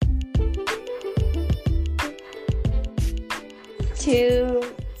to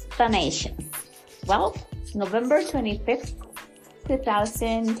the nations. Well, November 25th,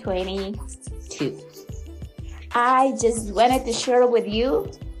 2022. I just wanted to share with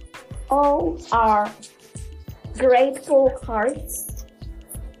you all our grateful hearts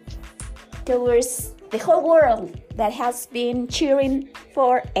towards the whole world that has been cheering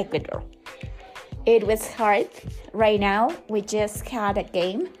for Ecuador. It was hard. Right now, we just had a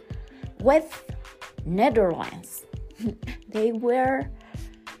game with Netherlands. They were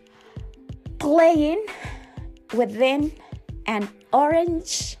playing within an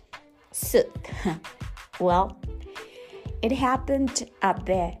orange suit. Well, it happened at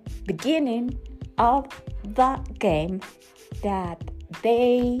the beginning of the game that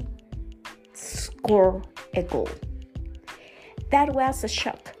they scored a goal. That was a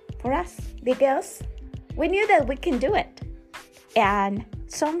shock for us because we knew that we can do it. And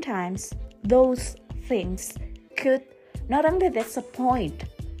sometimes those things could not only disappoint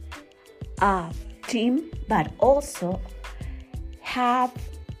a team, but also have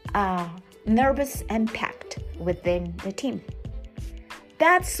a nervous impact within the team.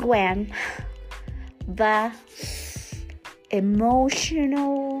 That's when the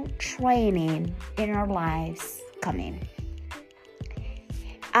emotional training in our lives come in.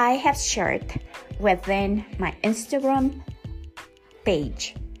 I have shared within my Instagram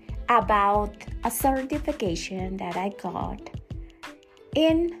page about a certification that I got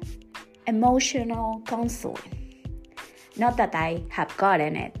in emotional counseling. Not that I have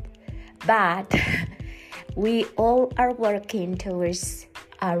gotten it, but we all are working towards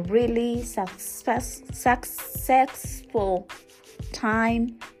a really successful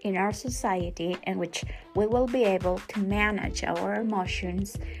time in our society in which we will be able to manage our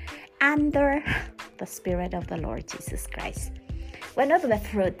emotions under the Spirit of the Lord Jesus Christ. One of the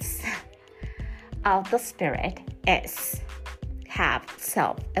fruits of the Spirit is have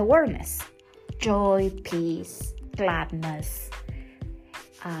self-awareness, joy, peace, gladness,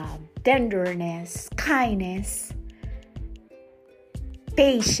 tenderness, kindness,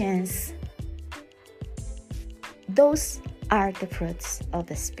 patience. Those are the fruits of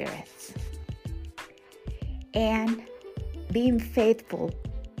the Spirit. And being faithful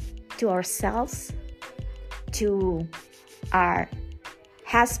to ourselves, to our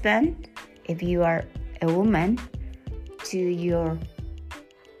husband, if you are a woman, to your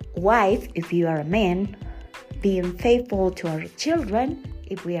wife, if you are a man, being faithful to our children,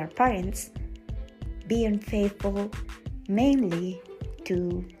 if we are parents, being faithful mainly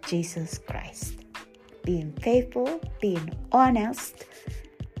to Jesus Christ, being faithful, being honest,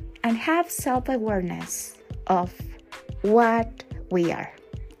 and have self-awareness of what we are.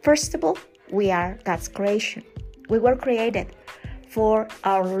 First of all, we are God's creation. We were created for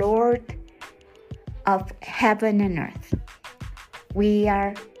our Lord of heaven and earth. We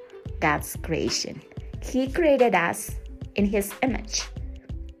are God's creation. He created us in His image,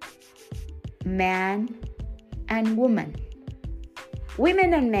 man and woman.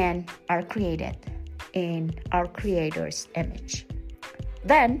 Women and men are created in our Creator's image.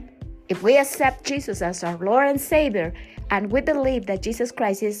 Then, if we accept Jesus as our Lord and Savior, and we believe that Jesus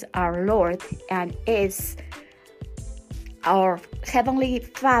Christ is our Lord and is our Heavenly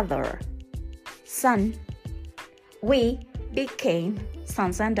Father, Son, we became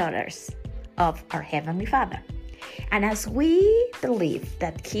sons and daughters of our Heavenly Father. And as we believe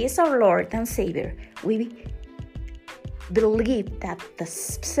that He is our Lord and Savior, we believe that the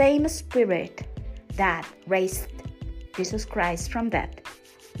same Spirit that raised Jesus Christ from death,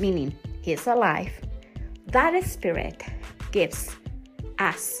 meaning He is alive, that Spirit gives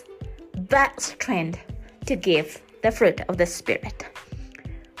us that strength to give the fruit of the Spirit.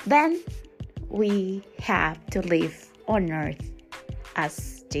 Then we have to live on earth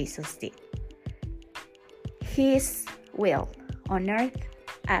as Jesus did. His will on earth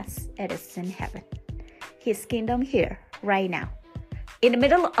as it is in heaven. His kingdom here, right now, in the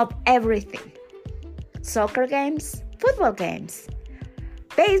middle of everything. Soccer games, football games,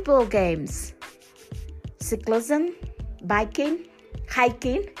 baseball games, cyclism, biking,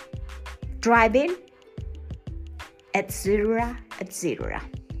 hiking, driving, etc., etc.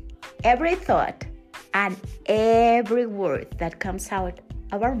 Every thought and every word that comes out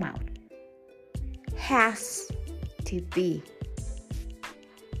of our mouth has to be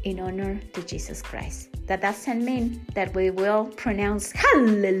in honor to Jesus Christ. That doesn't mean that we will pronounce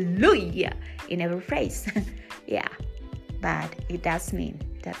hallelujah in every phrase. Yeah, but it does mean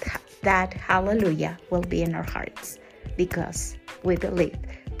that hallelujah will be in our hearts because we believe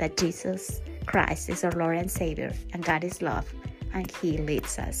that Jesus Christ is our Lord and Savior, and God is love, and He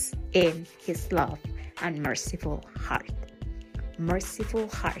leads us in His love and merciful heart. merciful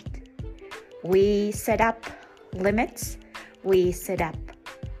heart. We set up limits. We set up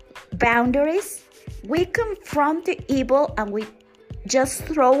boundaries. We confront the evil and we just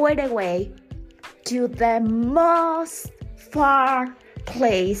throw it away to the most far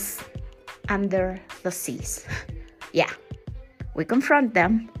place under the seas. Yeah, we confront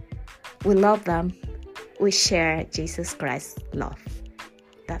them. We love them. We share Jesus Christ's love.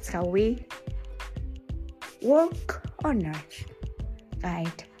 That's how we walk on earth,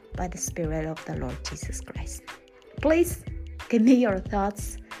 guided by the Spirit of the Lord Jesus Christ. Please give me your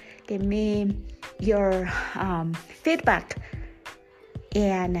thoughts. Give me your feedback.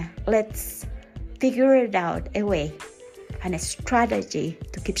 And let's figure it out a way and a strategy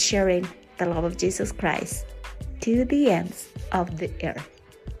to keep sharing the love of Jesus Christ to the ends of the earth.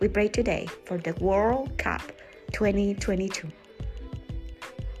 We pray today for the World Cup 2022.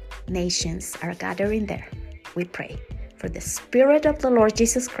 Nations are gathering there. We pray for the Spirit of the Lord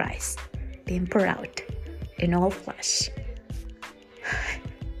Jesus Christ being poured out in all flesh.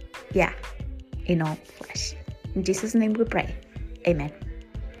 Yeah, in all flesh. In Jesus' name we pray. Amen.